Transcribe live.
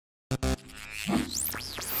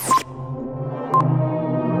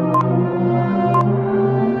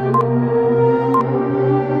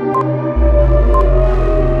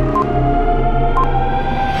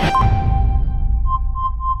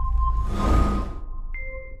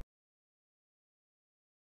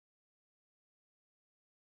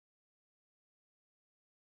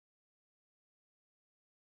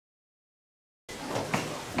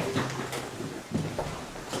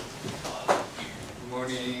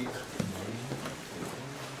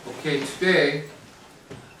Okay, today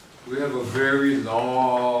we have a very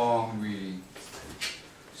long reading.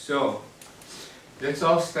 So, let's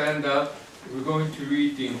all stand up. We're going to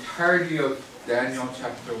read the entirety of Daniel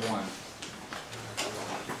chapter 1.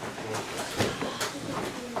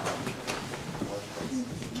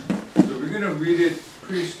 So we're going to read it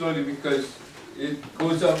pretty slowly because it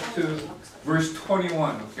goes up to verse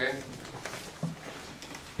 21, okay?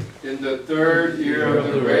 In the 3rd year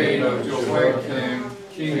of the reign of Jehoiakim,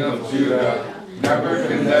 king of Judah,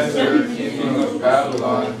 Nebuchadnezzar, king of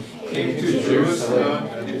Babylon, came to Jerusalem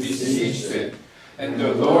and besieged it. And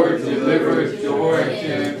the Lord delivered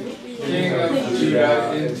Jehoiakim, king of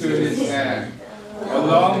Judah, into his hand,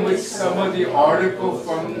 along with some of the article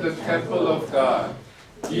from the temple of God.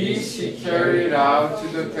 These he carried out to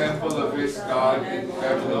the temple of his God in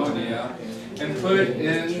Babylonia, and put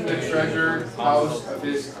in the treasure house of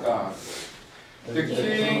his God. The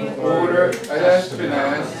king ordered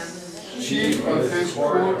Ashpenaz, chief of his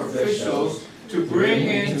court officials, to bring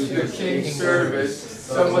into the king's service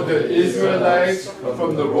some of the Israelites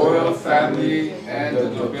from the royal family and the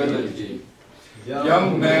nobility.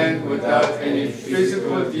 Young men without any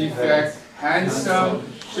physical defect, handsome,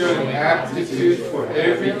 showing aptitude for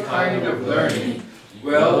every kind of learning,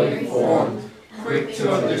 well informed, quick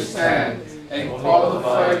to understand, and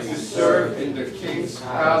qualified to serve in the king's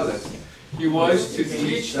palace. He was to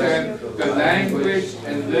teach them the language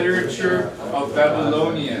and literature of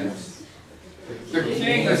Babylonians. The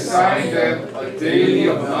king assigned them a daily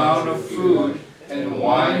amount of food and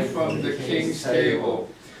wine from the king's table.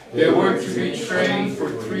 They were to be trained for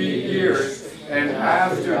 3 years, and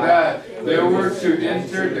after that they were to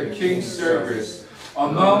enter the king's service.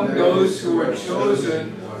 Among those who were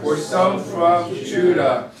chosen were some from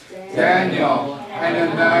Judah: Daniel,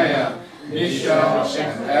 Hananiah, Mishael,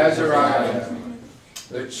 and Azariah.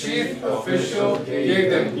 The chief official gave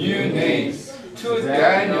them new names. To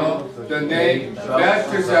Daniel, the name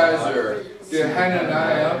Belteshazzar; to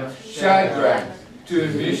Hananiah, Shadrach; to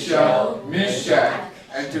Mishael, Meshach;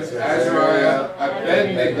 and to Azariah,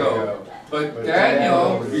 Abednego. But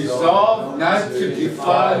Daniel resolved not to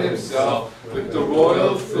defile himself with the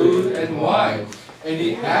royal food and wine, and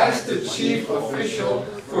he asked the chief official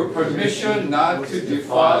for permission not to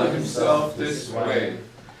defile himself this way.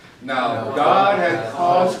 Now God had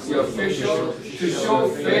caused the official to show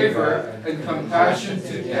favor and compassion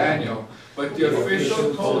to Daniel, but the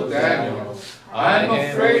official told Daniel, "I am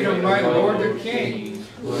afraid of my lord the king,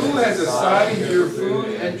 who has assigned your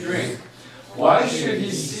food and drink. Why should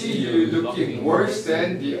he see you looking worse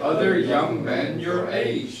than the other young men your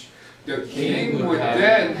age? The king would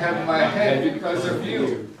then have my head because of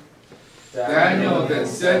you." Daniel then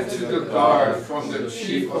said to the guard from the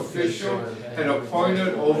chief official had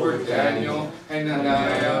appointed over Daniel,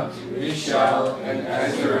 Hananiah, Mishael, and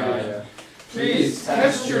Azariah, "Please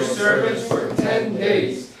test your servants for 10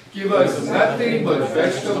 days. Give us nothing but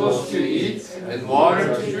vegetables to eat and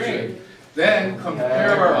water to drink. Then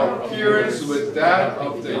compare our appearance with that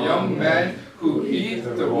of the young men who eat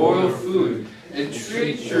the royal food, and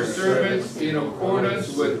treat your servants in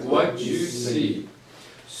accordance with what you see."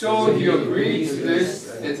 So he agreed to this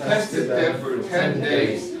and tested them for 10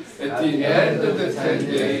 days. At the end of the 10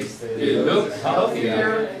 days, they looked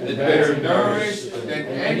healthier and better nourished than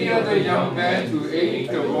any other young man who ate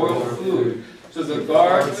the royal food. So the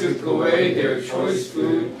guard took away their choice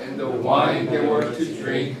food and the wine they were to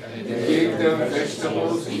drink, and gave them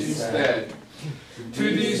vegetables instead. To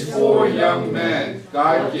these 4 young men,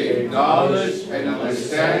 God gave knowledge and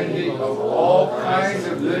understanding of all kinds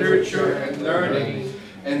of literature and learning,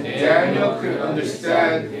 and Daniel could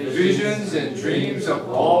understand visions and dreams of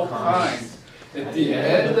all kinds. At the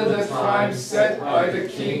end of the time set by the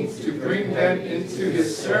king to bring them into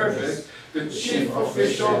his service, the chief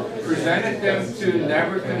official presented them to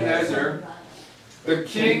Nebuchadnezzar. The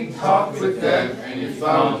king talked with them, and he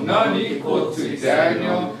found none equal to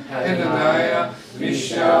Daniel, Hananiah,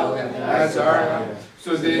 Mishael, and Azariah.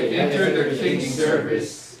 So they entered the king's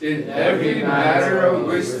service. In every matter of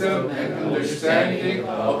wisdom and understanding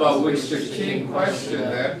about which the king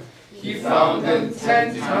questioned them, he found them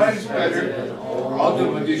 10 times better than all the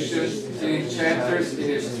magicians and enchanters in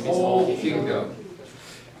his whole kingdom.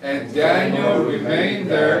 And Daniel remained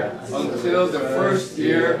there until the first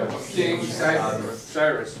year of King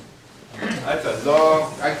Cyrus. That's a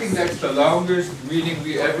long, I think that's the longest reading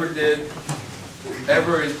we ever did,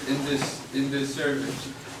 in this service.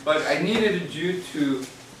 But I needed you to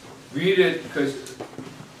read it because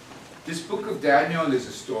this book of Daniel is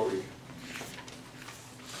a story.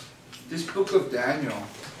 This book of Daniel,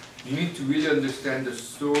 you need to really understand the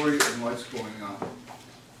story and what's going on.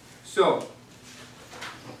 So,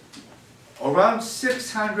 around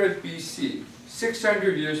 600 BC,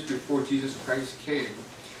 600 years before Jesus Christ came,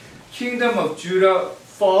 kingdom of Judah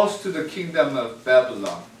falls to the kingdom of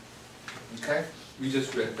Babylon. Okay? We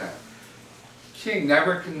just read that. King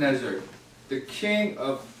Nebuchadnezzar, the king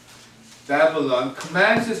of Babylon,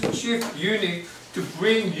 commands his chief eunuch to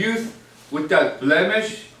bring youth without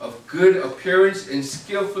blemish, of good appearance, and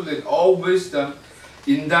skillful in all wisdom,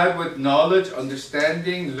 endowed with knowledge,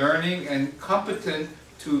 understanding, learning, and competent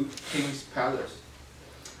to king's palace.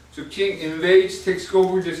 So king invades, takes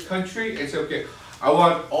over this country, and says, okay, I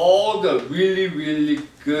want all the really, really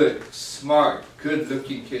good, smart,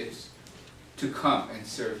 good-looking kids to come and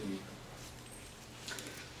serve me.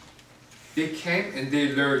 They came and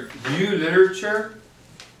they learned new literature,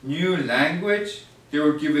 new language. They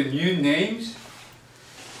were given new names.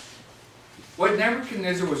 What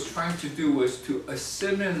Nebuchadnezzar was trying to do was to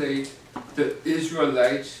assimilate the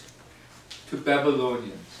Israelites to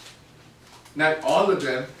Babylonians. Not all of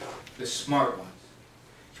them, the smart ones.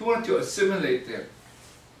 He wanted to assimilate them.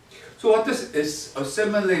 So what does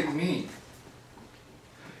assimilate mean?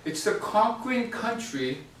 It's the conquering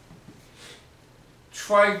country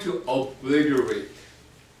trying to obliterate,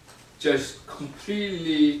 just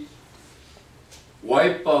completely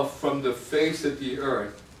wipe off from the face of the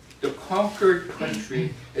earth the conquered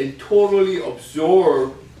country and totally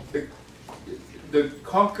absorb the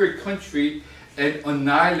conquered country and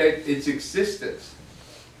annihilate its existence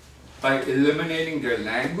by eliminating their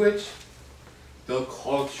language, their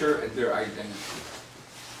culture, and their identity.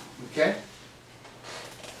 Okay?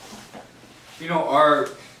 You know,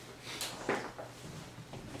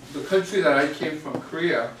 the country that I came from,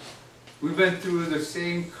 Korea, we went through the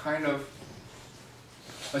same kind of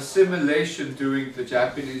assimilation during the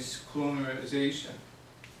Japanese colonization.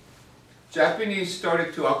 Japanese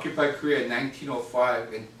started to occupy Korea in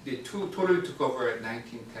 1905 and they totally took over at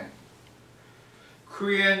 1910.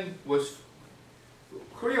 Korea was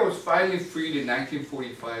finally freed in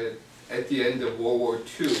 1945 at the end of World War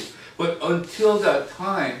II. But until that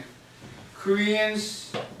time,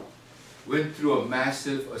 Koreans went through a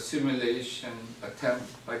massive assimilation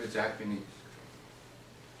attempt by the Japanese.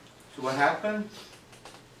 So what happened?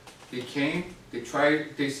 They came,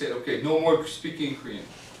 they said, okay, no more speaking Korean.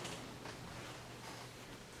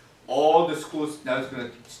 All the schools now is going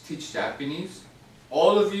to teach Japanese.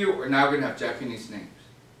 All of you are now going to have Japanese names.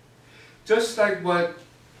 Just like what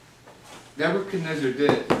Nebuchadnezzar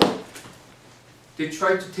did. They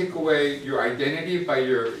tried to take away your identity by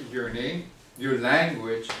your name, your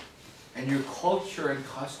language, and your culture and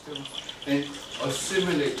customs, and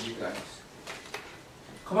assimilate you guys.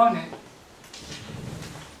 Come on in.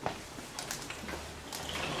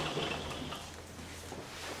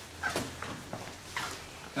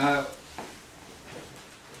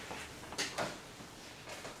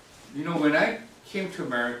 You know, when I came to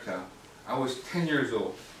America, I was 10 years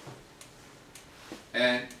old.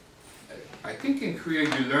 And I think in Korea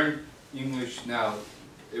you learn English now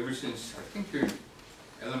ever since, I think you're in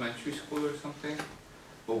elementary school or something.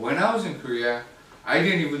 But when I was in Korea, I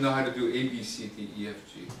didn't even know how to do A, B, C, D, E, F,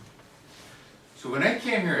 G. So when I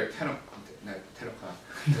came here at 10 o'clock,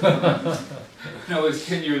 when I was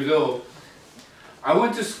 10 years old, I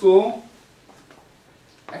went to school.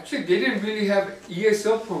 Actually, they didn't really have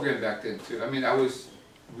ESL program back then too. I mean, I was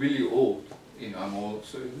really old. You know, I'm old.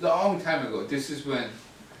 So a long time ago. This is when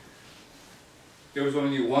there was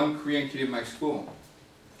only one Korean kid in my school.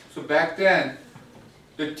 So back then,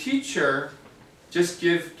 the teacher just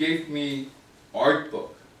gave me art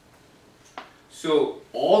book. So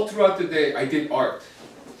all throughout the day, I did art.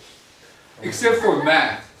 Except for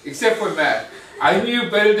math. Except for math. I knew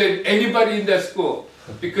better than anybody in that school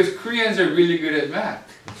because Koreans are really good at math.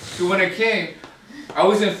 So when I came, I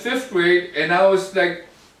was in 5th grade and I was like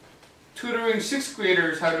tutoring 6th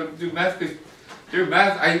graders how to do math because their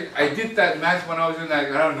math, I did that math when I was in like,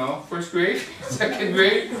 I don't know, 1st grade, 2nd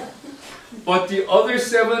grade. But the other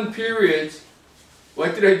 7 periods,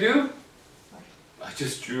 what did I do? I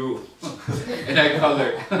just drew and I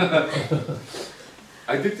colored.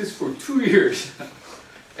 I did this for 2 years.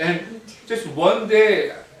 And just one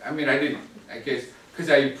day, I mean, I I guess, because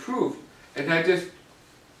I improved. And I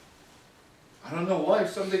don't know why,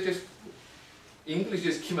 something just, English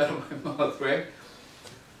just came out of my mouth, right?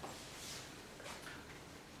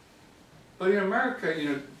 But in America, you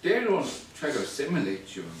know, they don't try to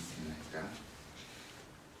assimilate you or anything like that.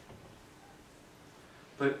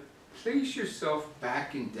 But place yourself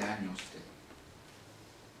back in Daniel's day.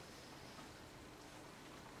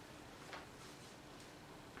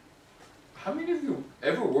 How many of you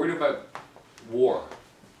ever worried about war?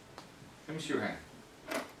 Let me see your hand.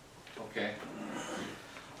 Okay.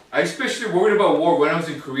 I especially worried about war when I was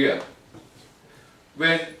in Korea.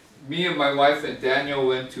 When me and my wife and Daniel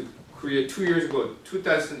went to Korea 2 years ago,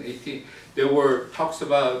 2018, there were talks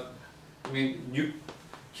about,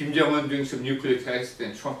 Kim Jong-un doing some nuclear tests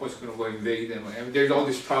and Trump was going to go invade them. I mean, there's all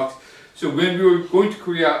these talks. So when we were going to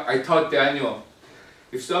Korea, I taught Daniel,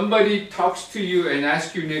 if somebody talks to you and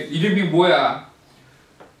asks you, 이름이 뭐야?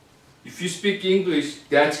 If you speak English,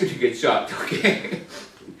 that's going to get shot, okay?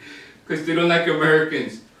 Because they don't like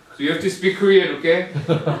Americans. So you have to speak Korean, okay?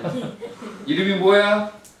 이름이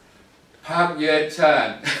뭐야?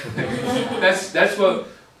 박예찬. That's what,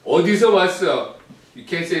 어디서 왔어? You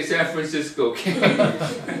can't say San Francisco, okay?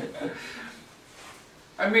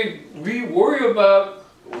 I mean, we worry about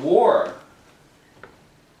war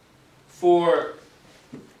for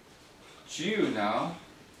Jew now,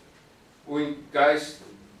 when guys,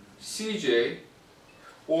 CJ,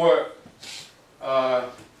 or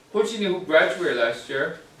Hojini who graduated last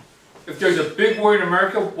year, if there's a big war in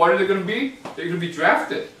America, what are they going to be? They're going to be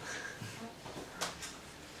drafted.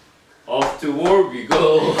 Off to war we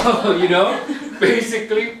go, you know,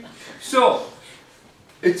 basically. So,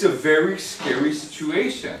 it's a very scary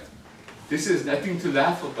situation. This is nothing to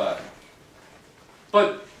laugh about.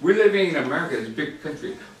 But we're living in America, it's a big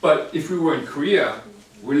country. But if we were in Korea,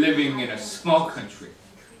 we're living in a small country.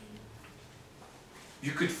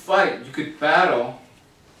 You could fight, you could battle,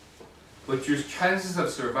 but your chances of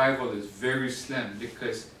survival is very slim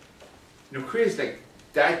because, you know, Korea is like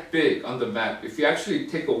that big on the map. If you actually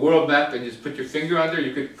take a world map and just put your finger on there,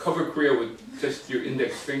 you could cover Korea with just your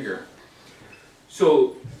index finger.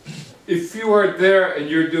 So if you are there and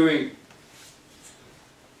you're doing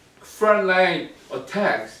frontline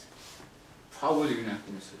attacks, probably you're not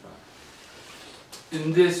going to survive.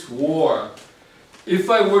 In this war, if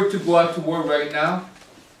I were to go out to war right now,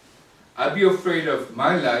 I'd be afraid of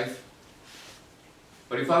my life.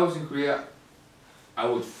 But if I was in Korea, I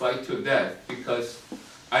would fight to death because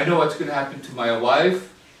I know what's going to happen to my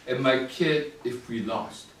wife and my kid if we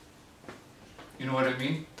lost. You know what I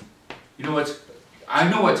mean? You know I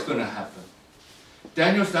know what's going to happen.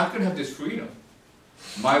 Daniel's not going to have this freedom.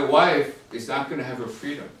 My wife is not going to have her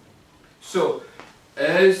freedom. So,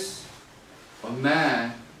 as a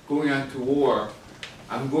man going out to war,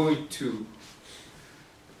 I'm going to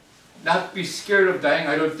not be scared of dying,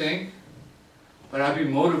 I don't think, but I'll be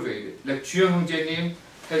motivated. Like 주영 형제님,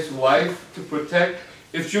 his wife to protect.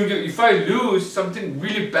 If I lose, something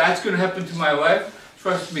really bad's going to happen to my wife,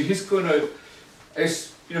 trust me, he's going to,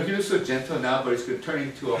 you know, he looks so gentle now, but he's going to turn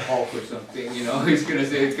into a Hulk or something, you know. He's going to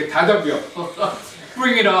say,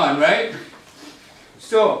 bring it on, right?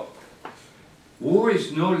 So, war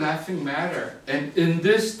is no laughing matter. And in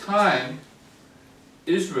this time,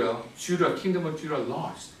 Israel, Judah, kingdom of Judah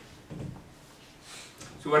lost.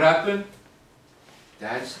 So what happened?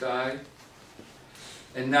 Dads died.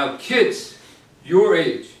 And now kids, your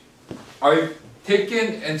age, are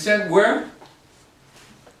taken and sent where?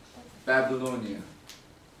 Babylonia.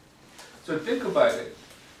 So think about it.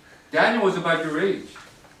 Daniel was about your age.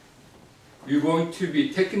 You're going to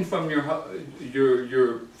be taken from your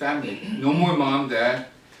family. No more mom, dad.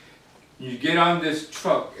 You get on this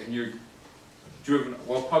truck and you're driven,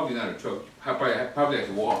 well, probably not a truck, probably have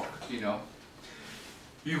to walk, you know.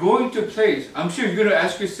 You're going to a place, I'm sure you're going to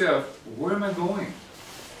ask yourself, where am I going?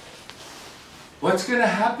 What's going to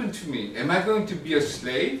happen to me? Am I going to be a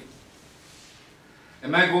slave?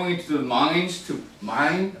 Am I going to the mines to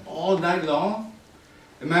mine all night long?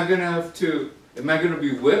 Am I going to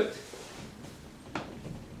be whipped?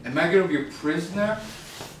 Am I going to be a prisoner?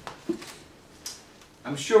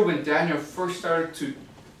 I'm sure when Daniel first started to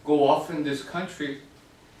go off in this country,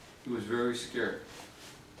 he was very scared.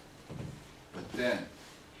 But then,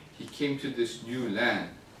 he came to this new land.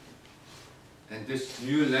 And this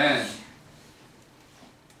new land,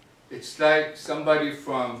 it's like somebody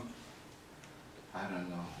from, I don't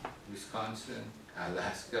know, Wisconsin,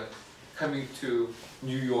 Alaska, coming to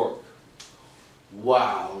New York.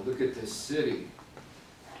 Wow, look at this city.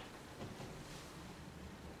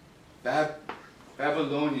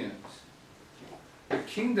 Babylonians. The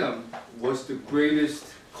kingdom was the greatest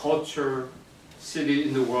culture city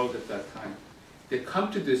in the world at that time. They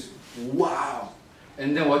come to this, wow.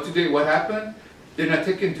 And then what happen? They're not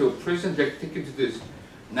taken to a prison, they're taken to this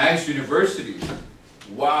nice university.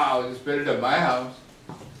 Wow, it's better than my house.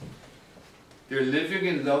 They're living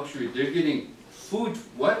in luxury. They're getting food,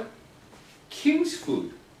 what? King's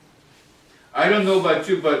food. I don't know about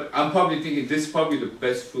you, but I'm probably thinking this is probably the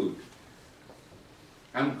best food.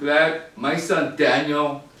 I'm glad my son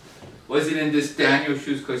Daniel wasn't in this Daniel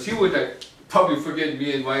shoes, because he would like, probably forget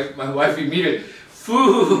me and my wife immediately.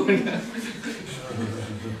 Food!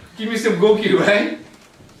 Give me some goki, right?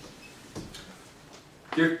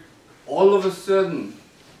 They're all of a sudden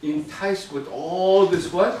enticed with all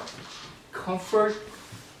this what? Comfort,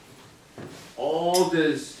 all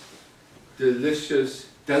this delicious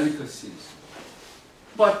delicacies.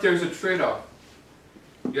 But there's a trade-off.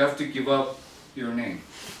 You have to give up your name.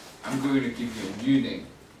 I'm going to give you a new name.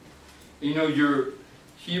 You know, your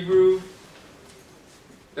Hebrew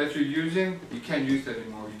that you're using, you can't use that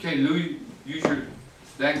anymore. You can't use your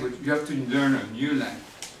language. You have to learn a new language.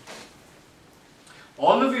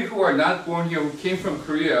 All of you who are not born here, who came from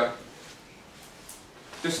Korea,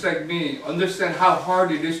 just like me, understand how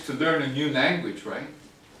hard it is to learn a new language, right?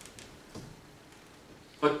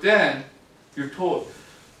 But then, you're told,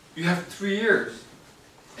 you have 3 years.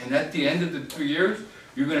 And at the end of the 3 years,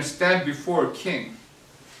 you're going to stand before a king.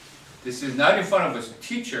 This is not in front of a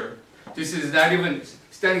teacher. This is not even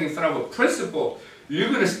standing in front of a principal. You're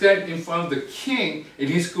going to stand in front of the king, and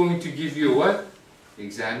he's going to give you a what?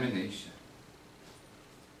 Examination.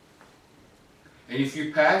 And if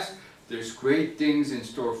you pass, there's great things in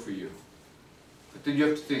store for you. But then you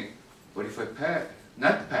have to think, what if I pass?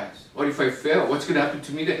 Not pass. What if I fail? What's going to happen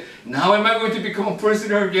to me then? Now am I going to become a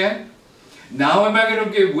prisoner again? Now am I going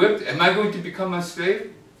to get whipped? Am I going to become a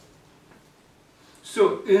slave?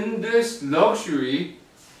 So in this luxury,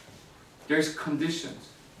 there's conditions.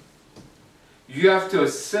 You have to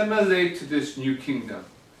assimilate to this new kingdom.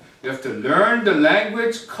 You have to learn the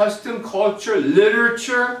language, custom, culture,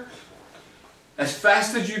 literature as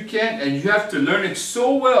fast as you can, and you have to learn it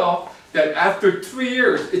so well that after 3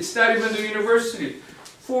 years, it's not even the university.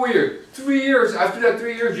 4 years, 3 years, after that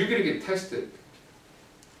 3 years, you're going to get tested.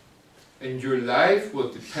 And your life will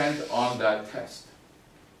depend on that test.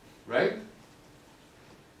 Right?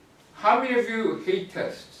 How many of you hate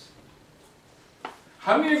tests?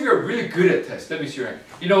 How many of you are really good at tests? Let me see your hand.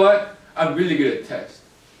 You know what? I'm really good at tests.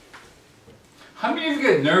 How many of you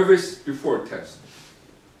get nervous before a test?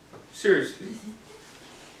 Seriously?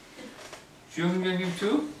 You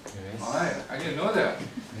too? Yes. Oh, I didn't know that.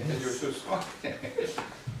 Yes. You're so smart.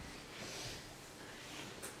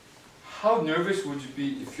 How nervous would you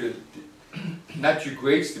be if not your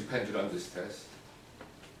grades depended on this test,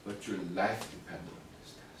 but your life depended on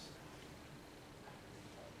this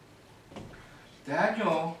test?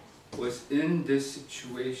 Daniel was in this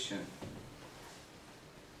situation.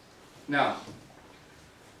 Now,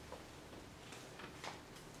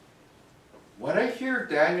 what I hear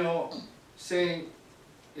Daniel saying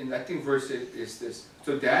in, I think, verse 8 is this.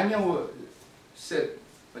 So Daniel said,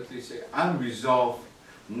 what did he say? I'm resolved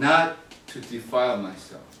not to defile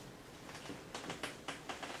myself.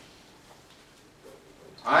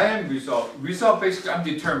 I am resolved. Resolved, basically, I'm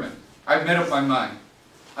determined. I've made up my mind.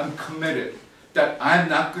 I'm committed that I'm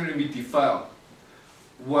not going to be defiled.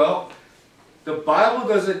 Well, the Bible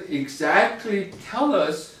doesn't exactly tell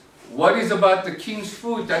us what is about the king's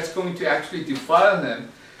food that's going to actually defile him.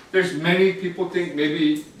 There's many people think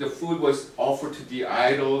maybe the food was offered to the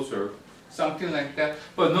idols or something like that.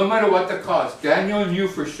 But no matter what the cost, Daniel knew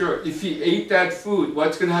for sure if he ate that food,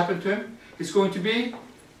 what's going to happen to him? It's going to be,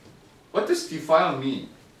 what does defile mean?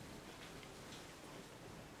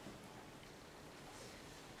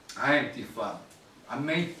 I am defiled. I'm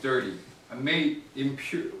made dirty. I'm made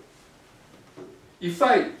impure. If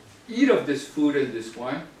I eat of this food and this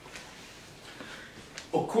wine,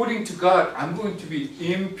 according to God, I'm going to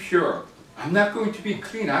be impure. I'm not going to be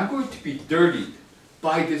clean. I'm going to be dirtied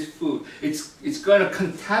by this food. It's going to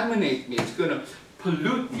contaminate me. It's going to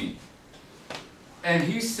pollute me. And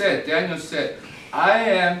he said, Daniel said, I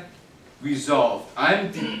am resolved.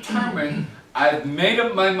 I'm determined. I've made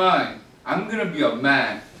up my mind. I'm going to be a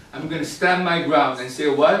man. I'm going to stand my ground and say,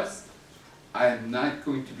 what? I am not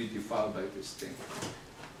going to be defiled by this thing.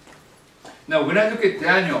 Now, when I look at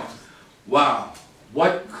Daniel, wow,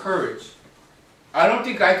 what courage. I don't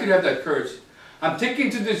think I could have that courage. I'm taken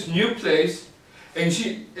to this new place, and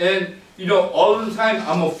you know, all the time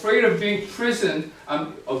I'm afraid of being imprisoned.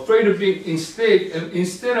 I'm afraid of being enslaved. And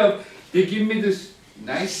instead of, they give me this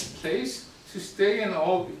nice place to stay and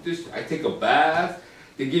all this, I take a bath.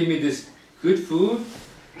 They give me this good food.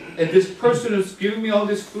 And this person who's giving me all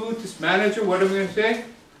this food, this manager, what am I going to say?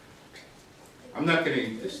 I'm not going to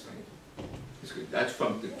eat this thing. That's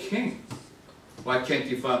from the king. Why can't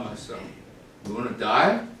defile myself? You want to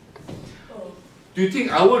die? Do you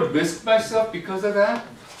think I would risk myself because of that?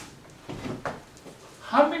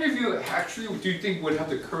 How many of you actually do you think would have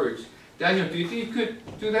the courage? Daniel, do you think you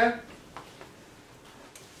could do that?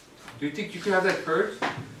 Do you think you could have that courage?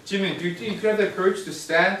 Jimmy, do you think you could have that courage to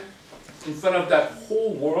stand in front of that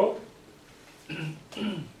whole world?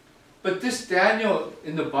 But this Daniel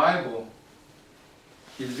in the Bible,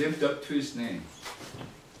 he lived up to his name.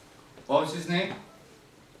 What was his name?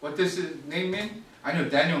 What does his name mean? I know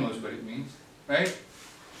Daniel knows what it means, right?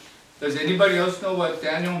 Does anybody else know what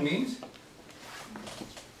Daniel means?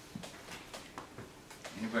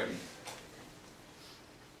 Anybody?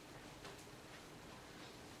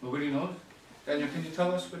 Nobody knows? Daniel, can you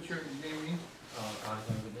tell us what your name means?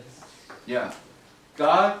 Yeah.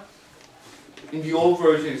 God, in the old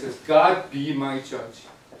version it says, God be my judge.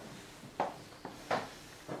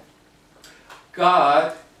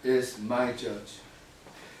 God is my judge.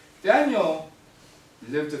 Daniel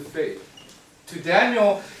lived a faith. To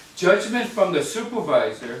Daniel, judgment from the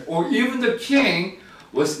supervisor or even the king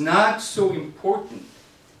was not so important.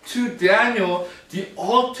 To Daniel, the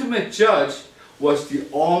ultimate judge was the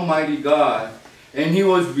Almighty God, and he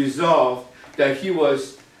was resolved that he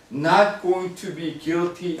was not going to be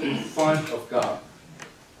guilty in front of God.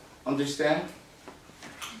 Understand?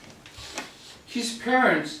 His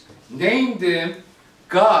parents named him,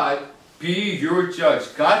 God be your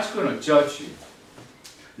judge. God's going to judge you.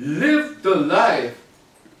 Live the life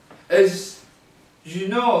as you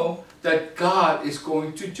know that God is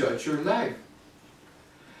going to judge your life.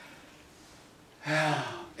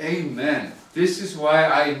 Amen. This is why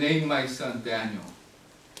I named my son Daniel.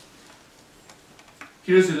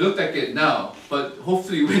 He doesn't look like it now, but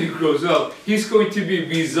hopefully when he grows up, he's going to be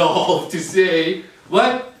resolved to say,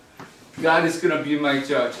 what? God is going to be my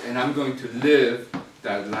judge, and I'm going to live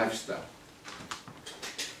that lifestyle.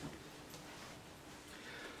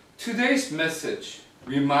 Today's message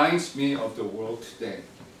reminds me of the world today.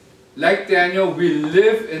 Like Daniel, we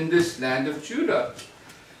live in this land of Judah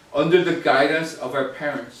under the guidance of our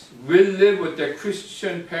parents. We live with their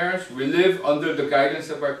Christian parents. We live under the guidance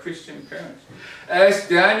of our Christian parents. As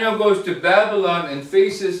Daniel goes to Babylon and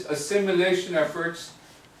faces assimilation efforts,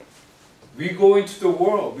 we go into the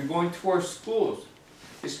world. We go into our schools,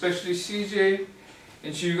 especially CJ,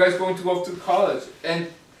 and so you guys going to go to college, and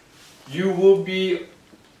you will be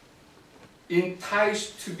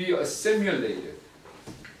enticed to be assimilated.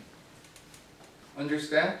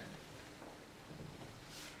 Understand?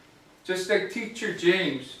 Just like teacher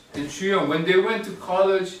James and Chuyong, when they went to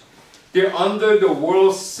college, they're under the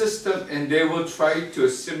world system and they will try to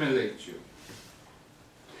assimilate you.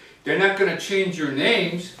 They're not going to change your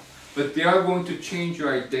names, but they are going to change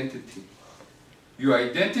your identity. Your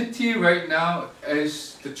identity right now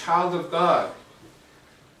as the child of God.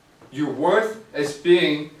 Your worth as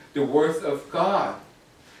being the worth of God.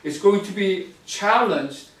 It's going to be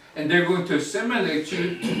challenged, and they're going to assimilate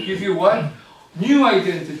you to give you what? New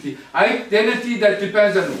identity. Identity that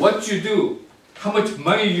depends on what you do, how much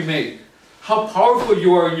money you make, how powerful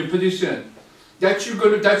you are in your position. That's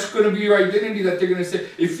going to be your identity that they're going to say,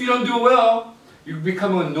 if you don't do well, you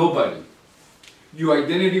become a nobody. Your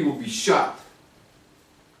identity will be shot.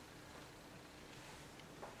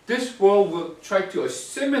 This world will try to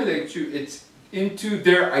assimilate you into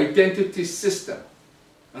their identity system.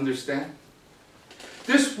 Understand?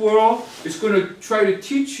 This world is going to try to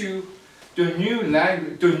teach you the new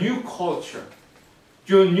language, the new culture,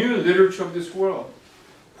 the new literature of this world.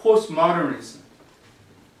 Postmodernism.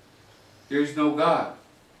 There is no God.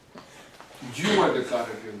 You are the God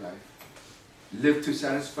of your life. Live to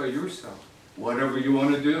satisfy yourself. Whatever you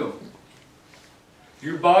want to do.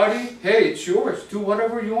 Your body, hey, it's yours. Do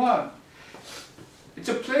whatever you want. It's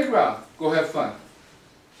a playground. Go have fun.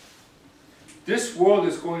 This world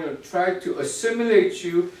is going to try to assimilate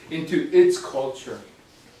you into its culture.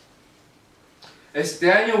 As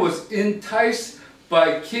Daniel was enticed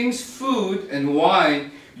by king's food and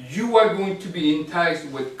wine, you are going to be enticed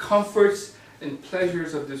with comforts and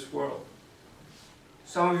pleasures of this world.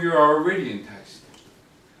 Some of you are already enticed.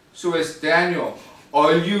 So as Daniel,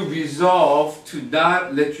 are you resolved to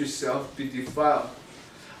not let yourself be defiled?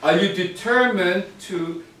 Are you determined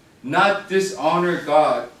to not dishonor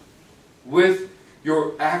God with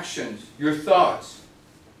your actions, your thoughts?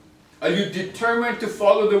 Are you determined to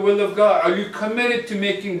follow the will of God? Are you committed to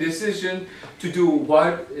making decisions to do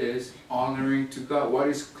what is honoring to God, what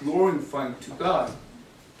is glorifying to God?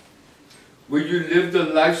 Will you live the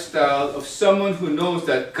lifestyle of someone who knows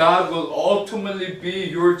that God will ultimately be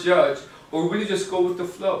your judge? Or will you just go with the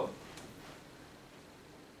flow?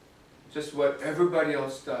 Just what everybody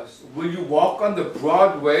else does. Will you walk on the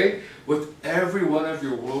broad way with every one of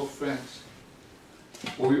your world friends?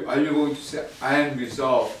 Or are you going to say, I am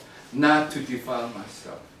resolved not to defile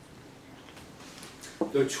myself?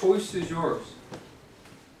 The choice is yours.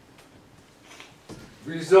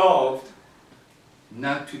 Resolved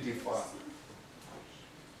not to defile.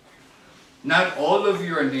 Not all of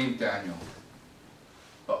you are named Daniel,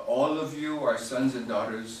 but all of you are sons and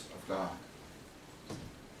daughters of God.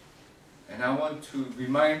 And I want to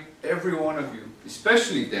remind every one of you,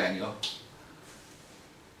 especially Daniel,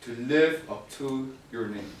 to live up to your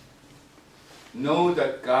name. Know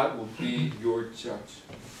that God will be your judge.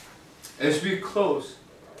 As we close,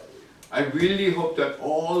 I really hope that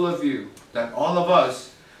all of you, that all of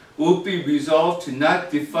us, will be resolved to not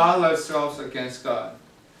defile ourselves against God.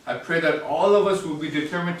 I pray that all of us will be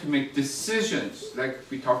determined to make decisions, like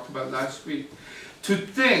we talked about last week, to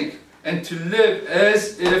think and to live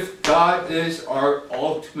as if God is our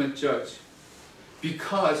ultimate judge,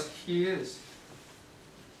 because He is.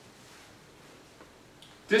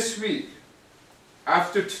 This week,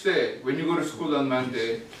 after today, when you go to school on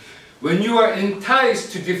Monday, when you are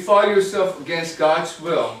enticed to defile yourself against God's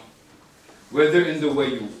will, whether in the way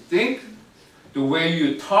you think, the way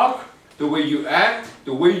you talk, the way you act,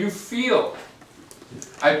 the way you feel,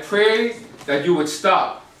 I pray that you would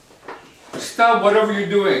stop. Stop whatever you're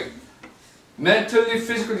doing. Mentally,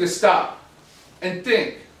 physically, stop and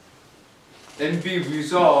think and be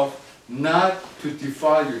resolved not to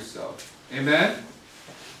defile yourself. Amen?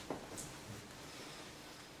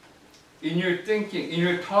 In your thinking, in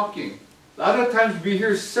your talking, a lot of times we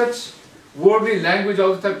hear such worldly language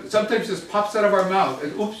all the time. Sometimes it just pops out of our mouth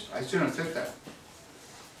and oops, I shouldn't have said that.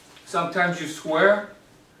 Sometimes you swear,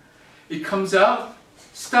 it comes out.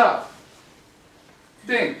 Stop.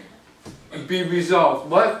 Think. And be resolved.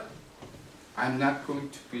 What? I'm not going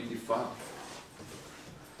to be defiled.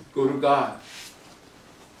 Go to God.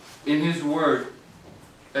 In His Word,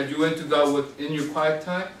 that you went to God with in your quiet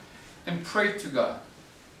time, and pray to God.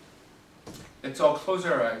 Let's all close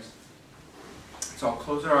our eyes. Let's all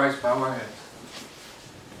close our eyes, bow our heads.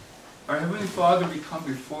 Our Heavenly Father, we come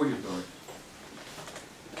before you, Lord.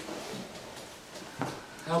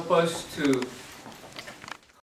 Help us to